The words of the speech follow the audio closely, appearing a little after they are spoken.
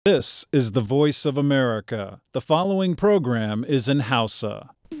This is the voice of America. The following program is in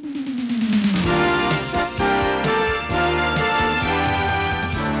Hausa.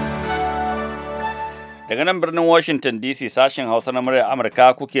 Daga nan birnin Washington DC sashen Hausa na muryar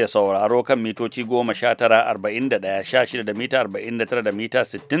Amurka kuke sauraro kan mitoci 19, 41, 16 da mita 49 da mita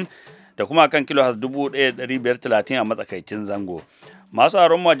 60 da kuma kan kilo 1530 a matsakaicin zango. Masu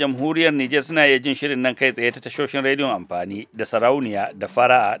a jamhuriyar Nijar suna iya jin shirin nan kai tsaye ta tashoshin rediyon amfani da sarauniya da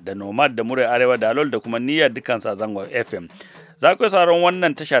fara'a da nomad da muryar arewa da alol da kuma niyyar dukkan zangon FM. Za ku sauran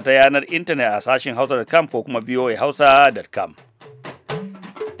wannan tasha ta yanar intanet a sashen hausa.com ko kuma voahausa.com.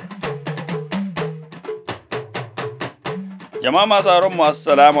 Jama'a masu sauran mu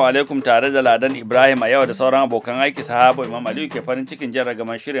assalamu alaikum tare da Ladan Ibrahim a yau da sauran abokan aiki sahabo Imam Aliyu ke farin cikin jan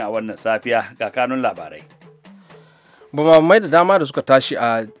ragaman shirin a wannan safiya ga kanun labarai. Bamamai da dama da suka tashi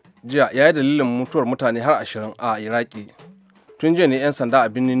a jiya ya yi dalilin mutuwar mutane har 20 a Iraki. Tun jiya ne 'yan sanda a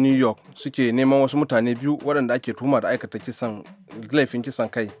birnin New York suke neman wasu mutane biyu waɗanda ake tuhuma da aikata laifin kisan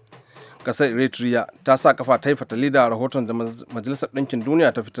kai. Ƙasar Eritrea ta sa kafa ta yi fatali da rahoton da Majalisar Ɗinkin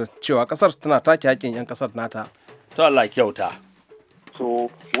Duniya ta fitar cewa ƙasar tana take haƙƙin 'yan ƙasar nata. To Allah kyauta.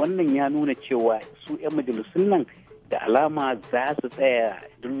 So wannan ya nuna cewa su 'yan majalisun nan da alama za su tsaya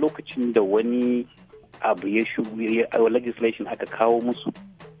duk lokacin da wani abu ya legislation aka kawo musu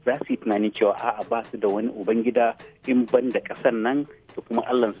za su yi tunanin cewa a'a ba su da wani ubangida in ban da ƙasar nan da kuma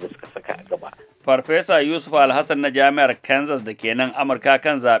allansu da suka saka a gaba. Farfesa Yusuf Alhassan na Jami'ar Kansas da ke nan Amurka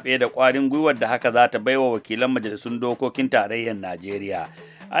kan zaɓe da ƙwarin gwiwar da haka za ta baiwa wakilan majalisun dokokin tarayyar Najeriya.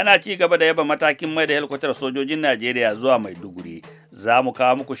 Ana ci gaba da yaba matakin mai da helikwatar sojojin Najeriya zuwa Maiduguri. Za mu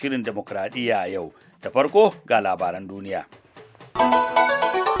kawo muku shirin demokradiyya a yau. Da farko ga labaran duniya.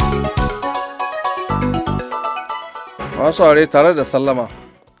 Masu aure tare da sallama.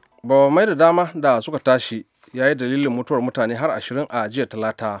 Mai da dama da suka tashi ya yi dalilin mutuwar mutane har 20 a jiya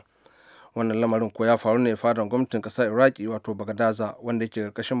talata. Wannan lamarin ko ya faru ne fadan gwamnatin ƙasar Iraki wato Bagadaza wanda yake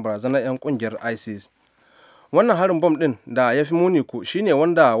ƙarƙashin barazanar 'yan ƙungiyar ISIS. Wannan harin bom ɗin da ya fi muni ku shine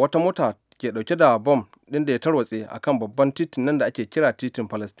wanda wata mota ke ɗauke da bom ɗin da ya tarwatse a kan babban titin nan da ake kira titin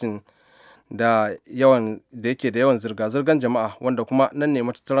Palestine da yake da yawan zirga-zirgar jama'a wanda kuma nan ne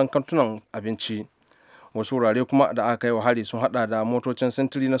matattaran kantunan abinci. Wasu wurare kuma da aka kai wa hari sun hada da motocin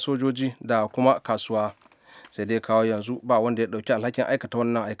sintiri na sojoji da kuma kasuwa. Sai dai kawo yanzu ba wanda ya ɗauki alhakin aikata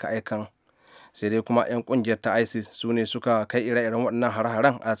wannan aika-aikan. Sai dai kuma 'yan ƙungiyar ta ISIS su ne suka kai ire-iren waɗannan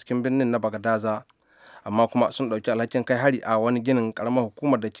hare-haren a cikin birnin na Bagadaza. Amma kuma sun ɗauki alhakin kai hari a wani ginin ƙaramar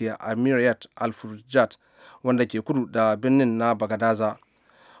hukumar da ke Amiriyat Al-Furjat wanda ke kudu da birnin na Bagadaza,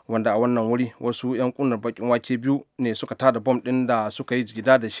 wanda a wannan wuri wasu 'yan ƙunar bakin wake biyu ne suka tada bom ɗin da suka yi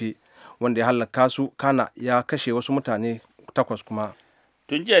gida da shi wanda ya halaka su kana ya kashe wasu mutane 8 kuma.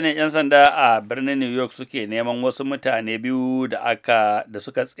 Tun jiya ne 'yan sanda a birnin New York suke neman wasu mutane biyu da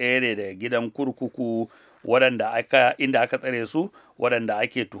suka tsere daga gidan kurkuku inda aka tsare su waɗanda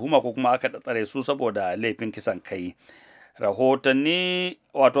ake tuhuma ko kuma aka tsare su saboda laifin kisan kai. Rahotanni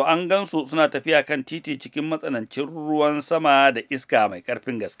an gansu suna tafiya kan titi cikin matsanancin ruwan sama da iska mai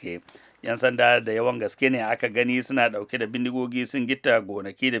ƙarfin gaske. 'Yan sanda da yawan gaske ne aka gani suna ɗauke da bindigogi sun gitta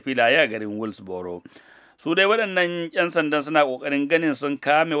gonaki da filaye a garin Willsboro. Su dai waɗannan 'yan sandan suna ƙoƙarin ganin sun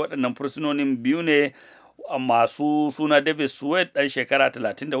kame waɗannan fursunonin biyu ne masu suna David Sweat ɗan shekara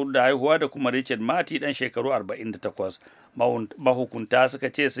 34 da haihuwa da kuma Richard Marty ɗan shekaru 48. Mahukunta suka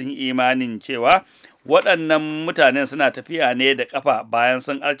ce sun yi imanin cewa waɗannan mutanen suna tafiya ne da ƙafa bayan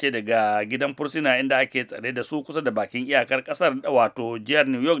sun arce daga gidan fursuna inda ake tsare da su kusa da bakin iyakar ƙasar wato jihar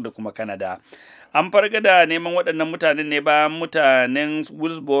New York da kuma Canada. An farga da neman waɗannan mutanen ne bayan mutanen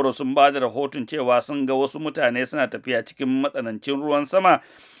Willsboro sun ba da rahoton cewa sun ga wasu mutane suna tafiya cikin matsanancin ruwan sama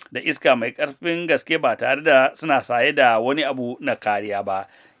da iska mai ƙarfin gaske ba tare da suna saye da wani abu na kariya ba.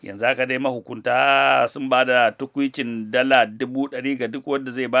 Yanzu haka dai mahukunta sun ba da tukwicin $100,000 ga duk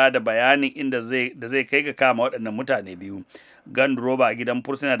wanda zai ba da bayanin inda zai kai ga kama waɗannan mutane biyu. Ganduroba a gidan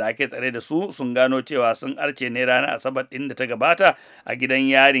fursuna da ake tsare da su sun gano cewa sun arce ne ranar Asabar ɗin da ta gabata a gidan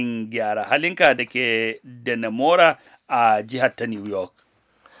yarin gyara halinka da ke Dannemora a jihar ta New York.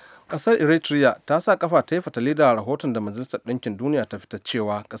 Ƙasar Eritrea ta sa kafa ta yi fatali da rahoton da Majalisar Ɗinkin Duniya ta fitar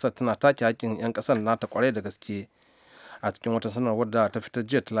cewa ƙasar tana take haƙƙin 'yan ƙasar nata kwarai da gaske. A cikin wata sanarwar da ta fitar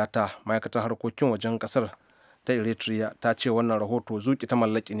jiya talata, ma'aikatar harkokin wajen ƙasar ta Eritrea ta ce wannan rahoto zuƙi ta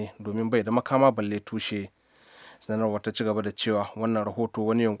mallaki ne domin bai da makama balle tushe. Sanarwar ta ci gaba da cewa wannan rahoto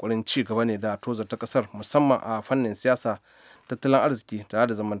wani yunkurin ci gaba ne da tozarta ƙasar musamman a fannin siyasa, tattalin arziki tare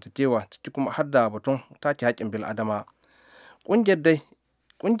da zamantakewa ciki kuma har da batun take haƙƙin bil'adama.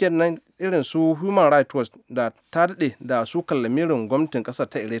 Ƙungiyar nan irin su Human Rights Watch da ta daɗe da su lamirin gwamnatin ƙasar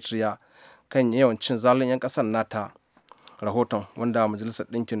ta Eritrea kan yawan cin zalun 'yan ƙasar nata. rahoton wanda majalisar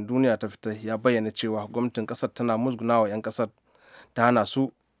ɗinkin duniya ta fitar ya bayyana cewa gwamnatin ƙasar tana musgunawa 'yan ƙasar ta hana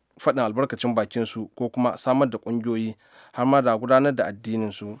su faɗin albarkacin bakinsu ko kuma samar da ƙungiyoyi har ma da gudanar da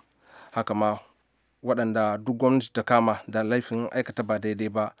addininsu. Haka ma waɗanda duk gwamnati ta kama da laifin aikata ba daidai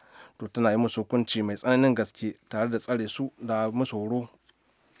ba to tana yi musu hukunci mai tsananin gaske tare da tsare su da musu horo.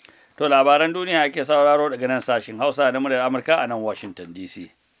 To labaran duniya ake sauraro daga nan sashin Hausa na muryar Amurka a nan Washington DC.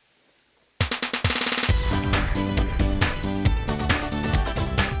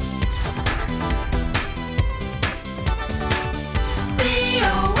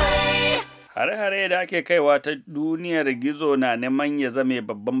 Hare-hare da ake kaiwa ta duniyar gizo na neman ya zame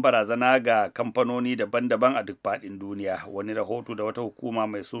babban barazana ga kamfanoni daban-daban a duk faɗin duniya. Wani rahoto da wata hukuma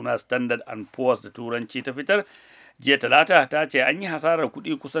mai suna Standard & Poor's da Turanci ta fitar jiya Talata ta ce an yi hasarar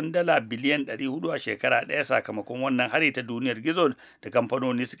kuɗi kusan dala biliyan 400 a shekara ɗaya sakamakon wannan hari ta duniyar gizo da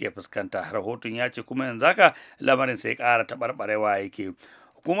kamfanoni suke fuskanta. Rahoton ya ce kuma yanzu haka lamarin sai ƙara taɓarɓarewa yake.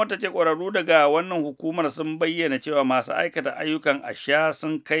 Hukumar ta ce ƙwararru daga wannan hukumar sun bayyana cewa masu aikata ayyukan asha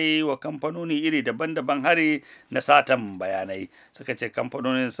sun kai wa kamfanoni iri daban-daban hari na satan bayanai. Suka ce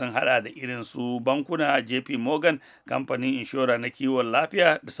kamfanonin sun hada da irin su bankuna, JP Morgan, kamfanin inshora na kiwon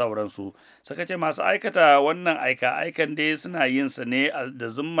lafiya da sauransu. Suka ce masu aikata wannan aika-aikan dai suna yin sa ne da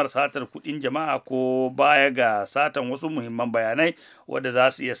zummar satar kuɗin jama'a ko baya ga satan wasu muhimman bayanai wadda za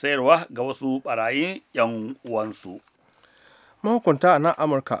su iya sayarwa ga wasu ɓarayin 'yan uwansu. Mahukunta a nan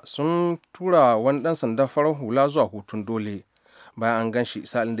Amurka sun tura wani ɗan sandan farar hula zuwa hutun dole bayan an gan shi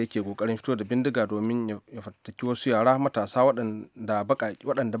sa'ilin da yake kokarin fito da bindiga domin ya fatattaki wasu yara matasa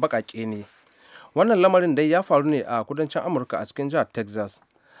waɗanda baƙaƙe ne. Wannan lamarin dai ya faru ne a kudancin Amurka a cikin jihar Texas.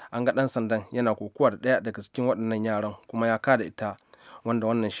 An ga ɗan sandan yana kokuwa da ɗaya daga cikin waɗannan yaran kuma ya kada ita, wanda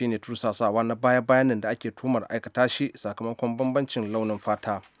wannan shine tursasawa na baya-bayanan da ake tumar aikata shi sakamakon bambancin launin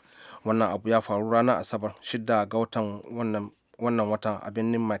fata. Wannan abu ya faru ranar Asabar 6 ga watan wannan watan a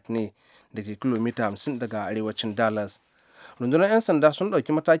birnin McNeil da ke kilomita 50 daga arewacin Dallas. Rundunar 'yan sanda sun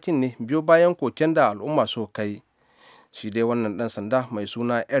ɗauki matakin ne biyo bayan koken da al'umma so kai. Shi dai wannan ɗan sanda mai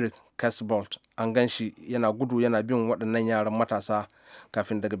suna Eric Casbolt an gan shi yana gudu yana bin waɗannan yaran matasa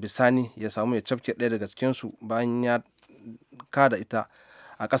kafin daga bisani ya samu ya cafke ɗaya daga cikinsu bayan ya kada ita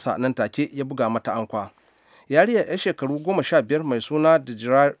a ƙasa nan take ya buga mata ankwa. Yariyar 'yar shekaru 15 mai suna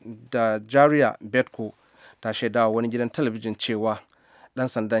da Jariya Betko ta shaidawa wani gidan talabijin cewa dan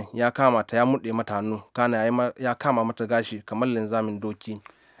sandan ya kama ta ya murɗe mata hannu kana ya kama mata gashi kamar linzamin doki.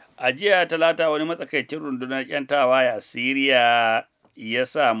 A jiya Talata wani matsakaicin rundunar 'yan tawaye a Siriya ya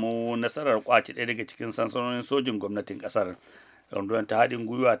samu nasarar kwaci ɗaya daga cikin sansanonin sojin gwamnatin ƙasar. Rundunar ta haɗin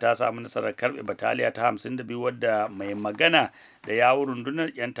gwiwa ta samu nasarar karɓe bataliya ta 52 wadda mai magana da yawun rundunar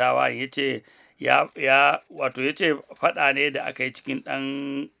 'yan tawaye ya ce ya ce faɗa ne da aka yi cikin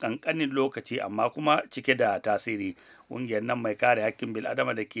ɗan ƙanƙanin lokaci amma kuma cike da tasiri. Ƙungiyar nan mai kare hakkin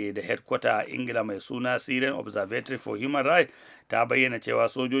bil'adama da ke da headquarter a Ingila mai suna Syrian Observatory for Human Rights ta bayyana cewa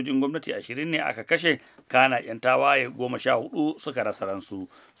sojojin gwamnati 20 ne aka kashe, kana 'yan tawaye 14 suka rasa ransu.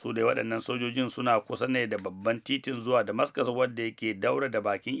 Su dai waɗannan sojojin suna kusa ne da babban titin zuwa Damascus wadda yake daura da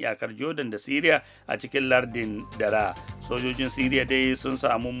bakin iyakar Jordan da Syria a cikin lardin Dara. Sojojin Syria dai sun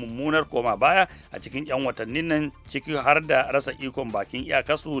samu mummunar koma baya a cikin 'yan watannin nan, ciki har da rasa ikon bakin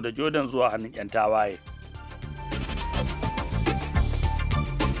iyakarsu da Jordan zuwa hannun 'yan tawaye.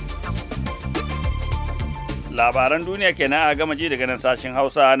 Labaran duniya kenan a gama ji daga nan sashen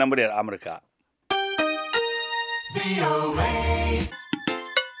Hausa na muryar Amurka.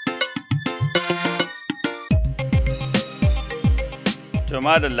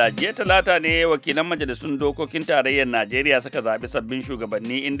 Tuma da lajiya Talata ne wakilan majalisun dokokin tarayyar Najeriya suka zaɓi sabbin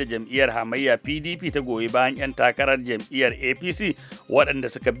shugabanni inda jam'iyyar hamayya PDP ta goyi bayan 'yan takarar jam'iyyar APC waɗanda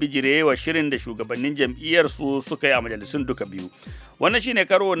suka bijire wa shirin da shugabannin jam'iyyar su suka yi a majalisun duka biyu. Wannan shine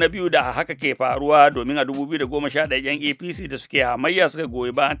karo na biyu da haka ke faruwa domin a 2011 'yan APC da suke hamayya suka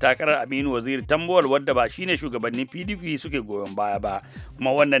goyi bayan takarar Aminu Waziri Tambuwal wadda ba shine shugabannin PDP suke goyon baya ba. Kuma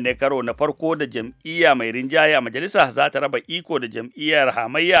wannan ne karo na farko da jam'iyya mai rinjaye a majalisa za ta raba iko da jam'iyyar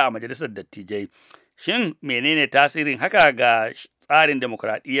hamayya a majalisar dattijai. Shin menene tasirin haka ga tsarin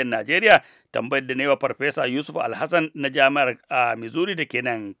demokradiyyar Najeriya? Tambayar da ne wa Farfesa Yusuf Alhassan na Jami'ar Missouri da ke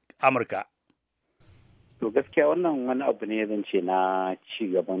nan Amurka. To gaskiya wannan wani abu ne zan ce na ci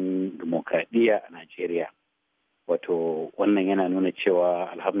gaban demokradiyya a Najeriya. Wato wannan yana nuna cewa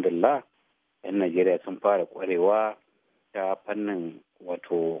alhamdulillah 'yan Najeriya sun fara kwarewa ta fannin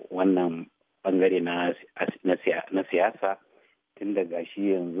wato wannan bangare na siyasa, tun daga shi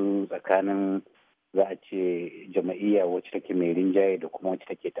yanzu tsakanin za a ce jama'iyya wacce take mai rinjaye da kuma wacce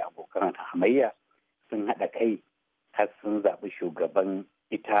take ta abokan hamayya sun haɗa kai har sun zaɓi shugaban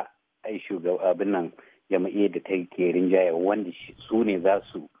ita ai abin nan jama'iyyar da ta ke rinjaye wanda su ne za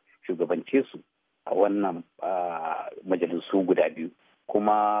su shugabance su a wannan majalisu guda biyu.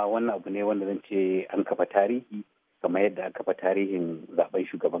 Kuma wannan abu ne wanda zan ce an kafa tarihi kamar yadda aka kafa tarihin zaben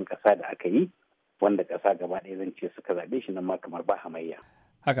shugaban kasa da aka yi, wanda kasa gaba ɗaya zan ce suka zaɓe shi nan ma kamar ba hamayya.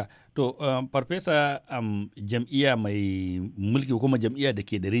 Haka, to farfesa, jam'iyya mai mulki kuma jam'iyya da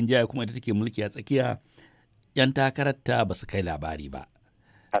ke da rinjaye kuma ita take mulki a tsakiya, 'yan takararta ba su kai labari ba.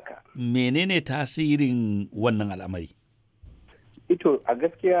 Haka. Menene tasirin wannan al'amari? Ito a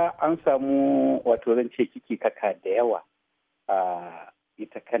gaskiya an samu wato zan ce kiki kaka da yawa a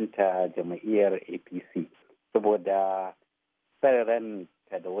ita kanta jama'iyyar APC, saboda ran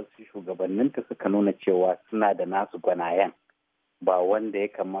ta da wasu shugabanninta suka nuna cewa suna da nasu gwanayen ba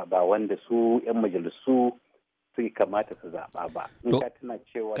wanda su 'yan majalisu su kamata su zaɓa ba.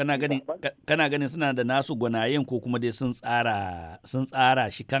 Kana ganin suna da nasu gwanayen ko kuma dai sun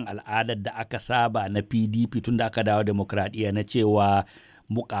tsara shi kan al'adar da aka saba na PDP tun da aka dawo demokradiyya na cewa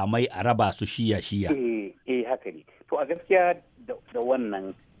mukamai a raba su shiya-shiya. Haka ne. To a gaskiya da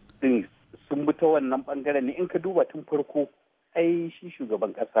wannan din sun bi ta wannan bangaren ne. In ka duba tun farko ai shi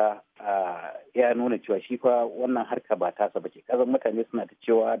shugaban kasa ya nuna cewa shi fa wannan harka ba tasa bace. Kazan mutane suna ta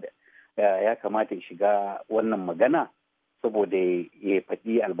cewa ya kamata ya shiga wannan magana saboda ya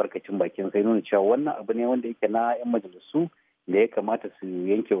faɗi albarkacin bakin sai nuna cewa wannan abu ne wanda yake na 'yan majalisu da ya kamata su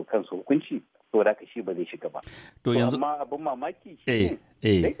yanke wa kansu hukunci, saboda haka shi ba zai shiga ba. To yanzu amma abin mamaki shi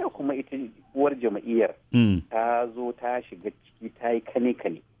ne sai kuma ita uwar jama'iyyar ta zo ta shiga ciki ta yi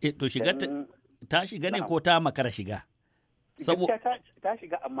kane-kane. To shiga ta shiga ne ko ta makara shiga? Ta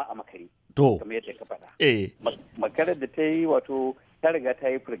shiga amma a makare. To kamar yadda ka faɗa. Makarar da ta yi wato ta riga ta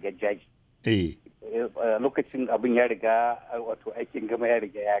yi firgajaji. Lokacin abin ya riga wato aikin gama ya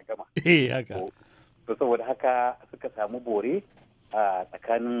riga ya gama. Haka. To saboda haka suka samu bore a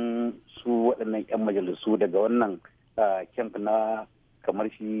tsakanin su waɗannan 'yan majalisu daga wannan camp na kamar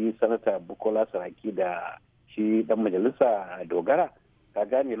shi sanata Bukola Saraki da shi ɗan majalisa Dogara. Ka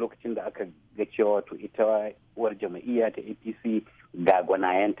gane lokacin da aka ga cewa wato ita uwar jama'iyya ta APC ga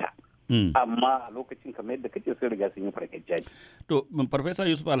gwanayenta. Amma a lokacin kamar yadda kake sun riga sun yi fargajaji. To, Farfesa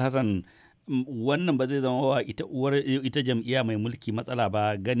Yusuf Alhassan, wannan ba zai zama wa ita jam'iyya mai mulki matsala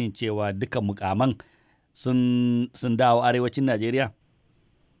ba, ganin cewa duka mukaman sun dawo arewacin Najeriya?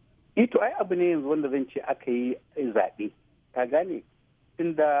 Ito ai abu ne yanzu wanda zan ce aka yi zaɓe. Ka gane?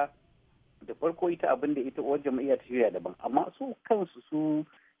 Tunda da farko ita abin da ita uwar jam'iyya ta shirya daban, amma su kansu su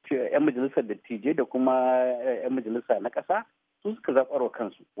 'yan majalisar dattijai da kuma 'yan majalisa na ƙasa su suka zaɓarwa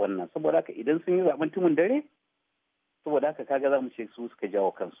kansu wannan, saboda haka idan sun yi zaɓen tumun dare, saboda haka kaga za mu ce su suka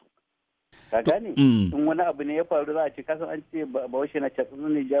jawo kansu. Ka gane? In wani abu ne ya faru za a ce kasan an ce bahaushe na catsun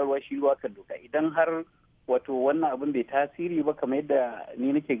ne jaruwa shi ruwa kan doka, idan har wato wannan abin bai tasiri ba kamar yadda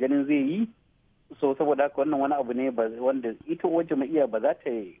ni nake ganin zai yi, so saboda haka wannan wani abu ne wanda ita uwar jama'iyya ba za a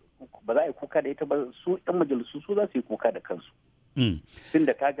yi kuka da ita ba, su 'yan majalisu su za su yi kuka da kansu. Tun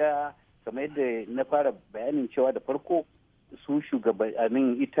da kaga kamar yadda na fara bayanin cewa da farko su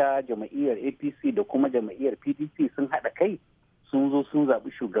shugabannin ita jama'iyyar APC da kuma jama'iyyar PDP sun haɗa kai sun zo sun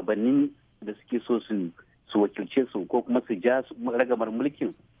zaɓi shugabannin da suke so su wakilce su ko kuma su ja ragamar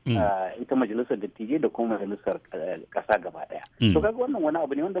mulkin ita majalisar dattijai da kuma majalisar ƙasa gaba ɗaya. To kaga wannan wani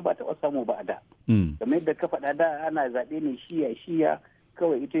abu ne wanda ba taɓa samu ba a da. Kamar yadda ka faɗa da ana zaɓe ne shiya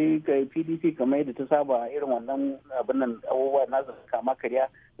kawai ita PDP kamar yadda ta saba irin wannan abin nan abubuwa na kama karya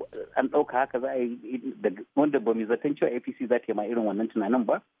an ɗauka haka za a yi wanda ba mu zaton cewa APC za ta yi ma irin wannan tunanin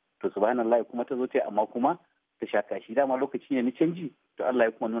ba, to subhanallah kuma ta zo ta amma kuma ta sha kashi, dama lokaci ne na canji, to Allah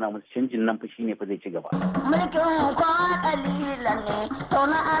ya kuma nuna musu canjin nan fa shine fa zai ci gaba. Mulkin kwa kalilan ne, to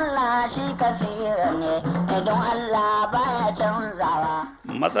na Allah shi kasiran ne, don Allah baya canzawa.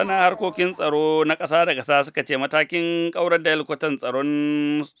 Masana harkokin tsaro na ƙasa da ƙasa suka ce matakin ƙaurar da helikwatar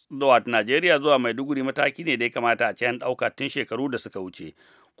tsaron Najeriya zuwa Maiduguri mataki ne da ya kamata a ce an ɗauka tun shekaru da suka wuce.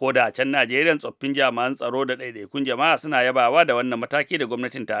 Ko da a can Najeriya tsoffin jami'an tsaro da ɗaiɗaikun jama'a suna yabawa da wannan mataki da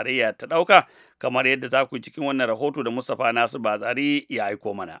gwamnatin tarayya ta ɗauka, kamar yadda za ku cikin wannan rahoto da Mustapha Nasu Batsari ya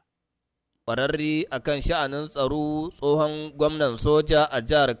aiko mana. Ƙwararri a kan sha'anin tsaro tsohon gwamnan soja a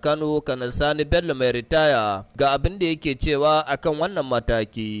jihar Kano Kanar Sani Bello mai ritaya ga abin da yake cewa akan wannan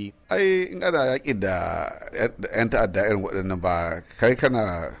mataki. Ai in ana yaƙi da 'yan ta'adda irin waɗannan ba kai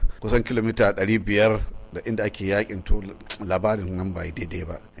kana kusan kilomita 500 da inda ake yakin to labarin nan ba daidai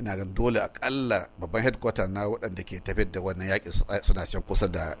ba. Ina ga dole akalla babban headquarter na waɗanda ke tafiyar da wannan yakin suna can kusa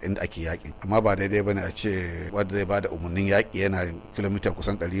da inda ake yakin, amma ba daidai bane a ce wanda zai bada umarnin yaki yana kilomita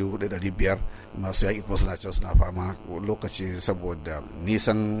kusan 400-500 masu yaki kuma suna can suna fama lokaci saboda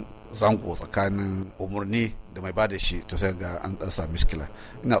nisan zango tsakanin umarni da mai bada shi to sai ga an dan sami miskila.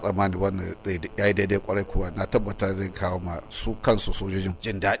 Ina tsammani wannan ya yi daidai kwarai kuwa, na tabbata zai kawo ma su kansu sojojin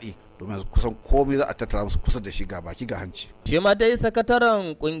jin daɗi domin kusan komai za a tattara musu kusa da shi ga baki ga hanci. Shi ma dai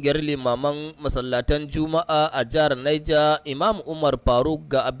sakataren kungiyar limaman masallatan Juma'a a jihar Niger, Imam Umar Faruk,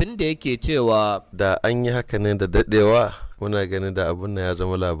 ga abin da yake cewa da an yi haka ne da dadewa muna ganin da abin ya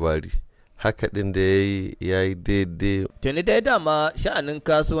zama labari. Haka din da ya yi daidai. Tuni dai dama sha'anin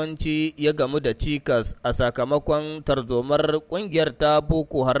kasuwanci ya gamu da cikas a sakamakon tarzomar kungiyar ta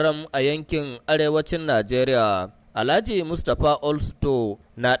Boko Haram a yankin arewacin Najeriya. Alhaji Mustapha Olsto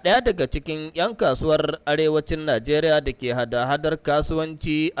na ɗaya daga cikin 'yan kasuwar arewacin Najeriya da ke hada-hadar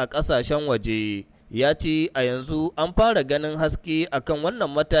kasuwanci a ƙasashen waje. Ya ce a yanzu an fara ganin haske akan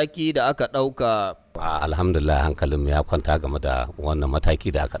wannan mataki da aka ɗauka. Alhamdulillah hankalin ya kwanta game da wannan mataki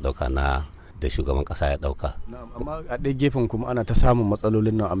da aka ɗauka na da shugaban ƙasa ya ɗauka. Amma a ɗaya gefen kuma ana ta samun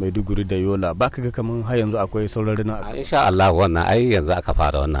matsalolin nan a Maiduguri da Yola, ba ka ga kamar har yanzu akwai sauraron nan? Insha Allah wannan yanzu aka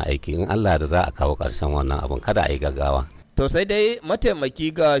fara wannan aiki, in Allah da za a kawo ƙarshen wannan abun, kada a yi gaggawa. To sai dai mataimaki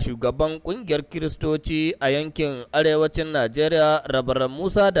ga shugaban kungiyar Kiristoci a yankin arewacin Najeriya, Rabaran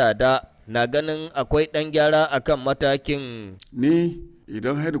Musa Dada, na ganin akwai ɗan gyara akan matakin. Ni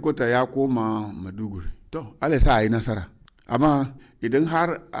idan headquarter ya koma Maiduguri, to Allah sa a yi nasara. Amma idan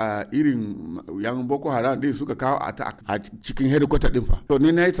har a irin yan Boko Haram din suka kawo a cikin headquarter din fa, to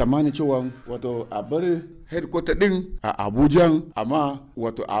ni na yi tsammani cewa wato a bari headquarter din a Abuja, amma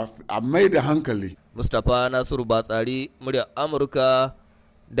wato a mai da hankali. Mustapha Nasiru Batsari, muryar Amurka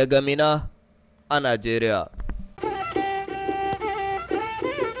daga Mina a Najeriya.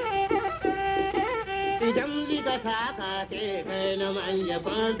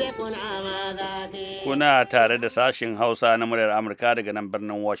 Kuna tare da sashin Hausa na muryar Amurka daga nan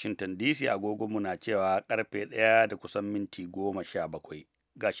birnin Washington DC. Agogonmu na cewa karfe 1 da kusan minti 17.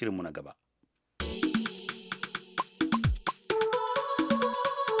 Ga shirinmu na gaba.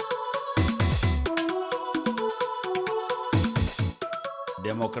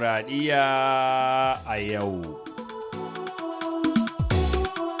 Demokradiyya a yau.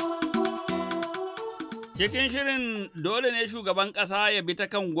 Cikin shirin dole ne shugaban ƙasa ya bi ta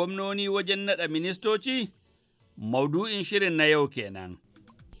kan gwamnoni wajen naɗa ministoci? Maudu'in shirin na yau kenan.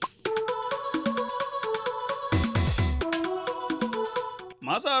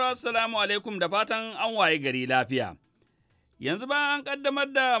 Masu assalamu alaikum, da fatan an waye gari lafiya. Yanzu ba an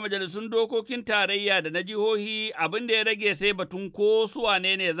ƙaddamar da majalisun dokokin tarayya da na jihohi, abin da ya rage sai batun ko su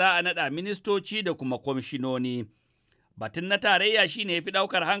wane ne za a naɗa ministoci da kuma kwamishinoni. Batun na tarayya shi ne ya fi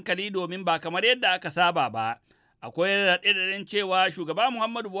ɗaukar hankali domin ba kamar yadda aka saba ba. Akwai raɗe-raɗen cewa shugaba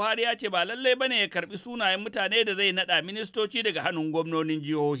Muhammadu Buhari ya ce ba lallai ba ne ya karɓi sunayen mutane da zai naɗa ministoci daga hannun gwamnonin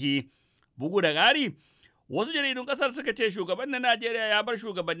jihohi. Bugu da ƙari, wasu jaridun ƙasar suka ce shugaban na Najeriya ya bar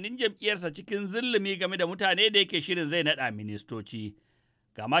shugabannin jam'iyyarsa cikin zillumi game da mutane da yake shirin zai naɗa ministoci.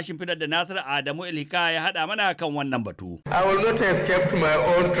 Ga mashin fitar da Nasir Adamu Ilhika ya haɗa mana kan wannan batu. I will not have kept my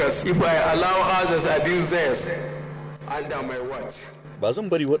own trust if I allow others abuse theirs under my watch. Ba zan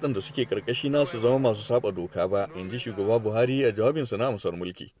bari waɗanda suke karkashi na su zama masu saba doka ba, in ji shugaba Buhari a jawabinsa na amsar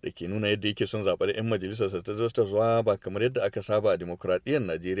mulki da ke nuna yadda yake son zaɓar 'yan majalisarsa ta zartaswa ba kamar yadda aka saba a dimokuraɗiyyar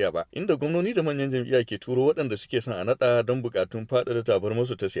Najeriya ba, inda gwamnoni da manyan jam'iyya ke turo waɗanda suke son a naɗa don buƙatun faɗaɗa tabar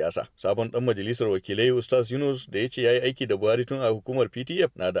musu ta siyasa. Sabon ɗan majalisar wakilai Ustaz Yunus da ya ce ya yi aiki da Buhari tun a hukumar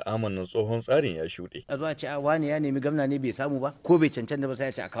PTF na da amannan tsohon tsarin ya shuɗe. A zuwa ce a wani ya nemi gwamna ne bai samu ba ko bai cancanta ba sai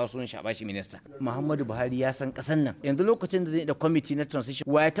ya ce a kawo sunan shi a bashi minista. Muhammadu Buhari ya san ƙasan nan. Yanzu lokacin da zai da kwamiti na transition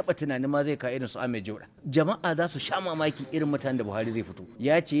wa ya taɓa tunanin ma zai kawo irin su Ahmed Jaura. Jama'a za su sha mamaki irin mutanen da Buhari zai fito.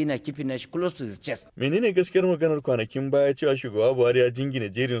 Ya ce yana kifin nashi close to his chest. Menene gaskiyar maganar kwanakin baya cewa shugaba Buhari ya jingina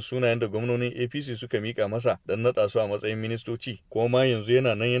jerin sunayen da gwamnonin APC suka mika masa don naɗa su a matsayin ministoci, kuma ma yanzu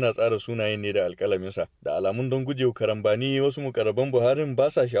yana nan yana tsara sunayen ne da alƙalaminsa. Da alamun don gujewa karambani, wasu mukarraban Buharin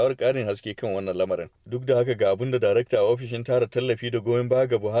ba sa sha'awar ƙarin haske kan wannan lamarin. Duk da haka ga abin da darakta a ofishin tara tallafi da goyon baya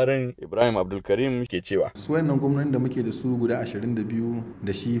ga Buharin, Ibrahim Abdulkarim, ke cewa. Su wayannan gwamnonin da muke da su guda 22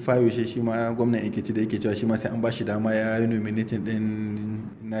 da shi Fayoshe shi ma gwamnan Ekiti da yake cewa shi ma sai an ba shi dama ya yi nominating din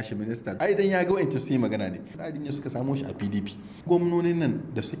nashi minista. Ai dan ya ga wa'in su yi magana ne. Tsarin ya suka samo shi a PDP. Gwamnonin nan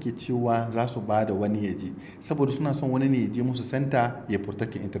da suke cewa za su ba da wani ya je saboda suna son wani ne ya je musu santa ya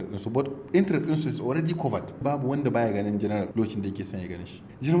protect interest ɗinsu, but interest ɗinsu is already covered. Babu wanda baya ganin general lokacin da yake son ya gane shi.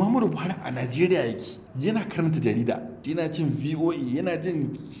 General Muhammadu Buhari a Najeriya yake, yana karanta jarida, yana cin VOA, yana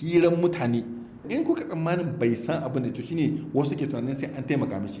jin hiran mutane. in kuka tsammanin bai san abin da to shine wasu ke tunanin sai an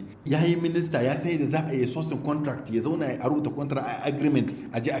taimaka mishi ya yi minista ya san yadda za a yi sourcing contract ya zauna a rubuta contract a agreement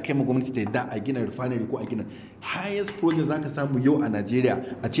a je a kai ma gwamnati ta yadda a gina refinery ko a gina highest project zaka samu yau a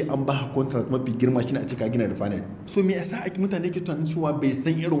Najeriya a ce an ba contract mafi girma shine a ce ka gina refinery so me yasa mutane ke tunanin cewa bai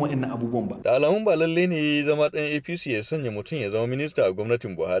san irin waɗannan abubuwan ba da alamun ba lalle ne zama dan APC ya sanya mutum ya zama minista a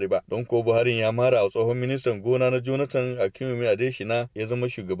gwamnatin Buhari ba don ko Buhari ya mara a tsohon ministan gona na Jonathan Akinwumi Adesina ya zama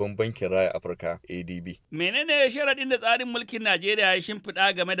shugaban bankin Raya Afirka ADB. Menene sharaɗin da tsarin mulkin Najeriya ya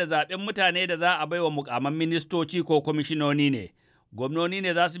shimfiɗa game da zaɓen mutane da za a baiwa mukaman ministoci ko kwamishinoni ne? Gwamnoni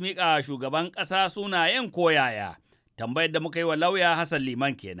ne za su miƙa shugaban ƙasa sunayen koyaya? Tambayar da muka yi wa lauya Hassan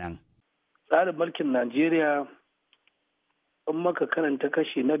Liman kenan. Tsarin mulkin Najeriya in maka karanta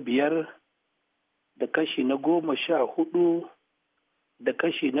kashi na 5 da kashi na 14 da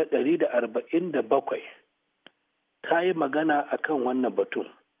kashi na 147 ta yi magana akan wannan batun.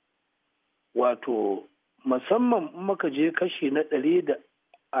 Wato musamman muka je kashi na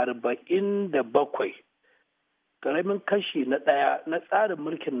 147 ƙaramin kashi na 1 na tsarin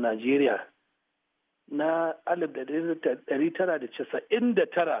mulkin Najeriya na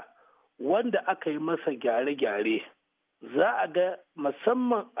 1999 wanda aka yi masa gyare-gyare za a ga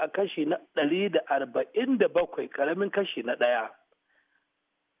musamman a kashi na 147 ƙaramin kashi na 1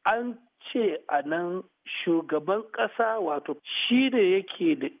 an ce a nan shugaban ƙasa wato shi da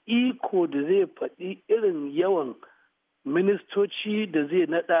yake da iko da zai faɗi irin yawan ministoci da zai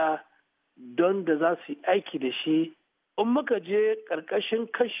naɗa don da za su yi aiki da shi. In muka je ƙarƙashin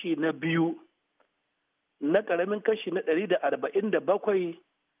kashi na 2 na ƙaramin kashi na 147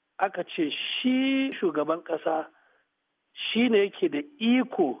 aka ce shi shugaban ƙasa shi ne yake da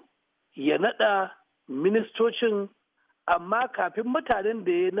iko ya naɗa ministocin amma kafin mutanen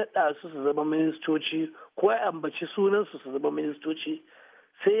da ya naɗa su zama ministoci ko ya ambaci sunansu su zama ministoci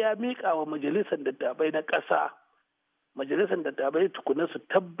sai ya miƙa wa majalisar dattabai na ƙasa. Majalisar dattabai tukuna su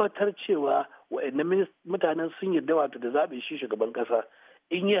tabbatar cewa wa'annan mutanen sun yarda wato da zaɓe shi shugaban ƙasa.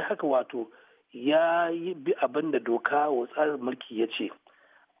 In yi haka wato ya yi bi abin da doka wa tsarin mulki ya ce.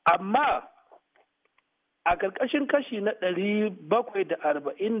 Amma a ƙarƙashin kashi na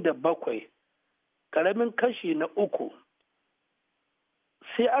 747 ƙaramin kashi na 3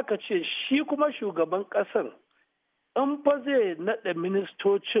 sai aka ce shi kuma shugaban ƙasar in fa zai naɗa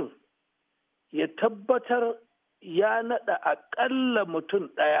ministocin ya tabbatar ya naɗa aƙalla mutum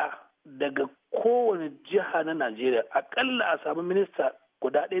ɗaya daga kowane jiha na Najeriya, aƙalla a samu minista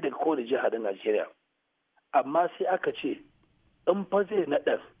guda ɗaya daga kowane jiha na Najeriya. Amma sai aka ce in fa zai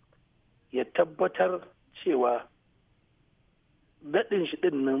naɗa ya tabbatar cewa naɗin shi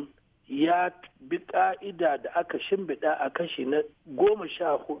ɗin nan ya bi ƙa'ida da aka shimbiɗa a kashi na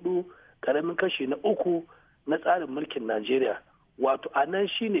 14 ƙaramin kashi na 3 na tsarin mulkin Najeriya. Wato a nan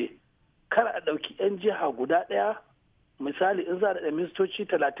shi ne kar a ɗauki 'yan jiha guda ɗaya, misali in za a da ministoci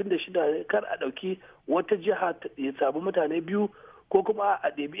 36 kar a ɗauki wata jiha ya samu mutane 2 ko kuma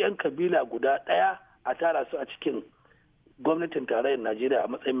a ɗebi 'yan kabila guda ɗaya a tara su a cikin gwamnatin tarayyar Najeriya a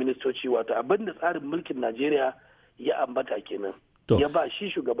matsayin ministoci. Wato abin da tsarin mulkin Najeriya ya ambata kenan. Ya ba shi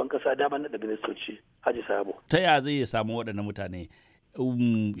shugaban kasa dama na da ministoci Haji Sabo. Ta ya zai samu waɗannan mutane?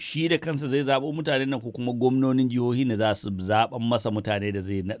 Shi da kansa zai zaɓo mutane nan ko kuma gwamnonin jihohi ne za su zaɓan masa mutane da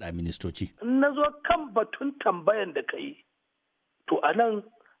zai naɗa ministoci? Na zo kan batun tambayan da ka yi. To a nan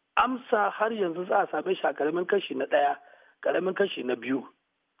amsa har yanzu za a same shi a ƙaramin kashi na 1, ƙaramin kashi na 2.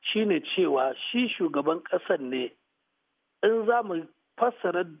 Shine cewa shi shugaban ƙasar ne in za mu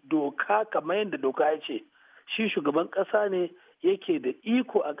fassara doka kamar yadda doka ya ce shi shugaban ƙasa ne yake da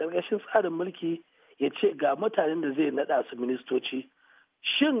iko a ƙarƙashin tsarin mulki ya ce ga mutanen da zai naɗa su ministoci.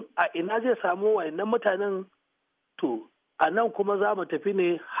 Shin a ina zai samu wayannan mutanen? To a nan kuma za mu tafi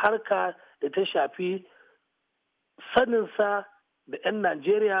ne harka da ta shafi saninsa da 'yan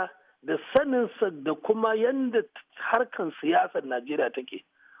Najeriya da saninsa da kuma yadda harkan siyasar Najeriya take.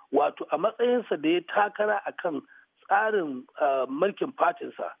 Wato a matsayinsa da ya takara a kan tsarin mulkin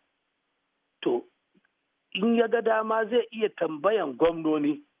fatinsa. To in ya ga dama zai iya tambayan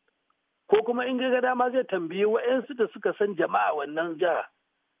gwamnoni ko kuma in ga dama zai tambayi wa'yansu da suka san jama'a wannan jiha,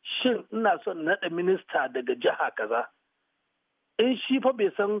 shin ina son naɗa minista daga jiha kaza. In shi fa bai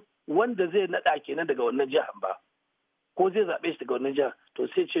san wanda zai naɗa kenan daga wannan jihar ba ko zai zaɓe shi daga wannan jihar, to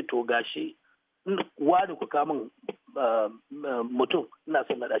sai ce to gashi wani ku kamun mutum ina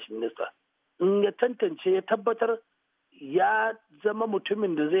son naɗa shi minista. In ya tantance ya tabbatar ya zama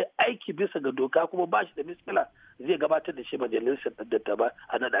mutumin da zai aiki bisa ga doka kuma ba shi da miskila zai gabatar da shi majalisar dattaba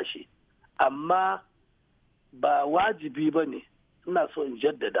a naɗa shi. Amma ba wajibi ba ne, ina so in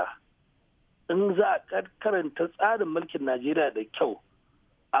jaddada, in za a karanta tsarin mulkin Najeriya da kyau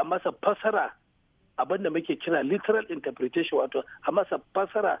a masa fasara abin da muke kira literal interpretation, wato a masa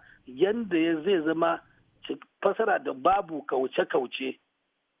fasara yanda zai zama fasara da babu kauce-kauce.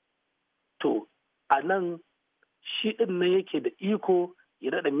 To a nan shi ɗin nan yake da iko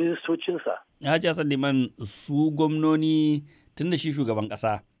ya naɗa ministocinsa. Haji Hassan Liman, su gwamnoni tun da shi shugaban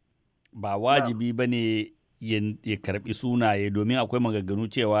ƙasa ba wajibi ba ne ya karɓi sunaye, domin akwai maganganu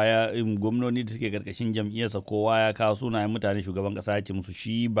cewa gwamnoni da suke karkashin jam'iyyarsa kowa ya kawo sunayen mutane, shugaban ƙasa ya ce musu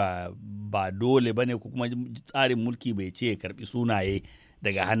shi ba dole ba ne, ko kuma tsarin mulki bai ce ya karɓi sunaye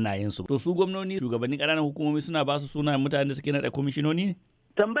daga hannayensu. To su gwamnoni shugabannin ƙananan hukumomi suna ba su sunayen mutane da suke naɗa kwamishinoni ne?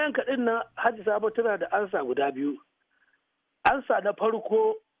 Tambayan kaɗin na Hajji Sabo tana da ansa guda biyu. Ansa na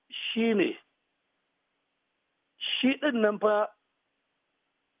farko shine shi ɗin nan fa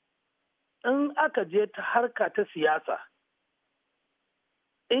in aka je ta harka ta siyasa,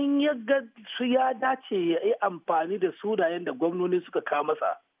 in ya ga su ya dace ya yi amfani da sunayen da gwamnoni suka kawo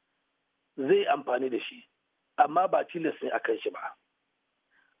masa, zai amfani da shi, amma ba tilas ne akan shi ba.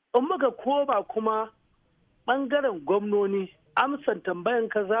 In muka koma kuma ɓangaren gwamnoni, amsan tambayan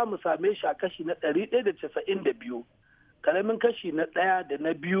ka za mu same shi a kashi na 192, karamin kashi na 1 da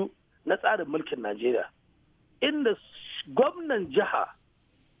na 2 na tsarin mulkin Najeriya, inda gwamnan jiha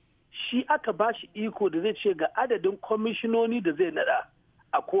shi aka ba shi iko da zai ce ga adadin kwamishinoni da zai nada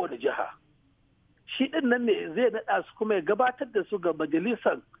a kowane jiha. Shi ɗin nan ne zai nada su kuma ya gabatar da su ga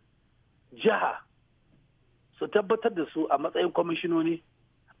majalisar jiha su tabbatar da su a matsayin kwamishinoni.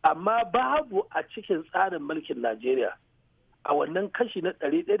 Amma babu a cikin tsarin mulkin Najeriya a wannan kashi na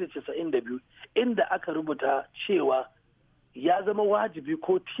 192 inda aka rubuta cewa ya zama wajibi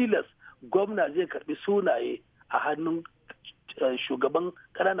ko tilas gwamna zai karbi sunaye a hannun shugaban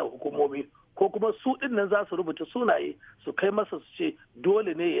ƙananan hukumomi, ko kuma su ɗin nan za su rubuta sunaye su kai masa su ce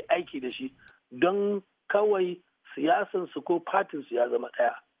dole ne ya aiki da shi don kawai siyasansu ko fatinsu ya zama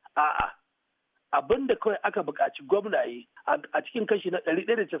ɗaya. A'a, abin da kawai aka buƙaci gwamna yi a cikin kashi na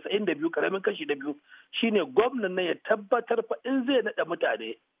 192 karamin kashi na 2 shine gwamnan nan ya tabbatar fa in zai naɗa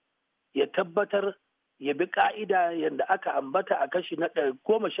mutane ya tabbatar ya bi ka'ida yadda aka ambata a kashi na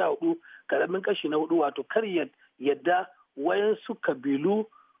 14 karamin kashi na 4, wato kar yadda wayansu kabilu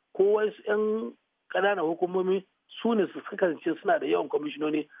ko wayansu 'yan ƙananan hukumomi su ne su kasance suna da yawan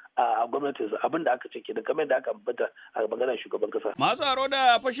kwamishinoni a gwamnatinsu, abin da aka ce kenan kamar da aka ambata a maganar shugaban kasa. Masu haro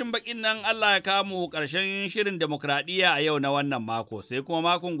da fashin bakin nan Allah ya kamu ƙarshen shirin demokradiyya a yau na wannan mako, sai kuma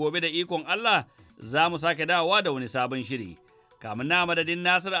makon gobe da ikon Allah za mu sake dawowa da wani sabon shiri. Kamun na madadin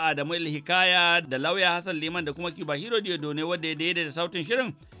Nasiru Adamu Hikaya da lauya Hassan Liman da kuma Kiba Hiro Diodone wadda ya daidai da sautin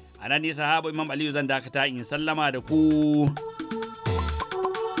shirin, a nan ne sahaba Imam Aliyu zan dakata in sallama da ku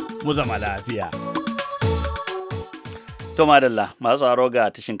mu zama lafiya. To madalla, masu haro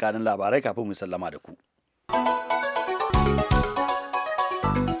ga tashin kanin labarai kafin mu sallama da ku.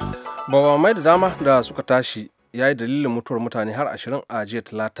 Bawa mai da dama da suka tashi ya yi dalilin mutuwar mutane har 20 a jiya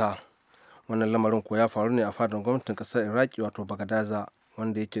Talata. Wannan lamarin ko ya faru ne a fadar gwamnatin kasar Iraki, wato Bagadaza,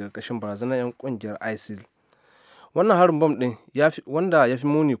 wanda yake karkashin barazanar 'yan kungiyar ISIL. Wannan harin bom din wanda ya fi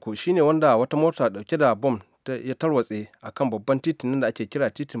muni ko shine wanda wata mota dauke da bom ya tarwatse a kan babban titin da ake kira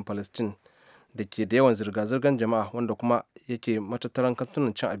titin Palestine da ke da yawan zirga-zirgar jama'a, wanda kuma yake matattaran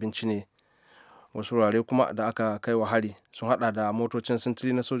kantunan cin abinci ne. Wasu wurare kuma da aka kai wa hari sun hada da motocin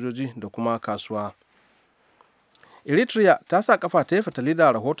sintiri na sojoji da kuma kasuwa. Eritrea ta sa kafa ta yi fatali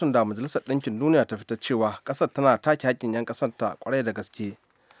da rahoton da Majalisar Ɗinkin Duniya ta fitar cewa ƙasar tana take haƙƙin 'yan ƙasar ta kwarai da gaske.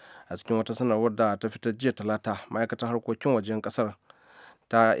 A cikin wata sanarwar da ta fitar jiya Talata, ma'aikatar harkokin wajen ƙasar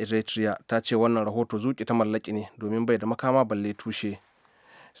ta Eritrea ta ce wannan rahoto zuƙi ta mallaki ne domin bai da makama balle tushe.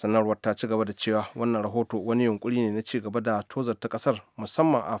 Sanarwar ta ci gaba da cewa wannan rahoto wani yunkuri ne na ci gaba da tozarta ƙasar,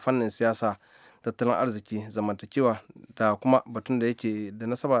 musamman a fannin siyasa, tattalin arziki, zamantakewa da kuma batun da yake da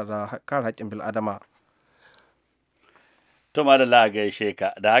nasaba da kare haƙƙin bil'adama. To madalla gaishe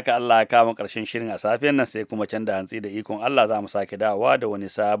ka, da haka Allah ya kama ƙarshen shirin a safiyan nan, sai kuma can da hantsi da ikon Allah za mu sake dawowa da wani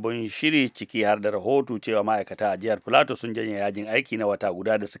sabon shiri, ciki har da rahoto cewa ma'aikata a jihar Filato sun janye yajin aiki na wata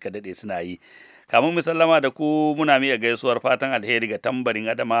guda da suka daɗe suna yi. Kamun mu sallama da ku, muna miƙa gaisuwar fatan alheri ga tambarin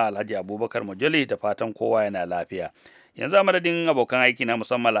Adama Alhaji Abubakar Mujali da fatan kowa yana lafiya. Yanzu a madadin abokan aiki na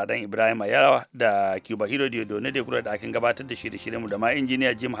musamman Ladan Ibrahim Ayawa da Cuba Hiro Diodone da kula da akin gabatar da shirye-shiryenmu da ma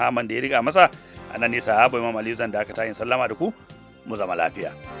injiniya Jim Haman da ya riga masa, a nan ne sahaba Imam Aliyu zan dakata yin sallama da ku, mu zama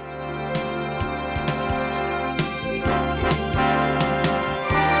lafiya.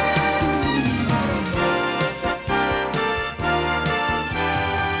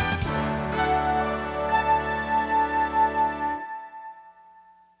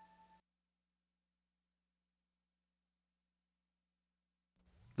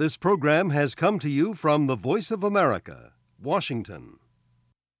 This program has come to you from the Voice of America, Washington.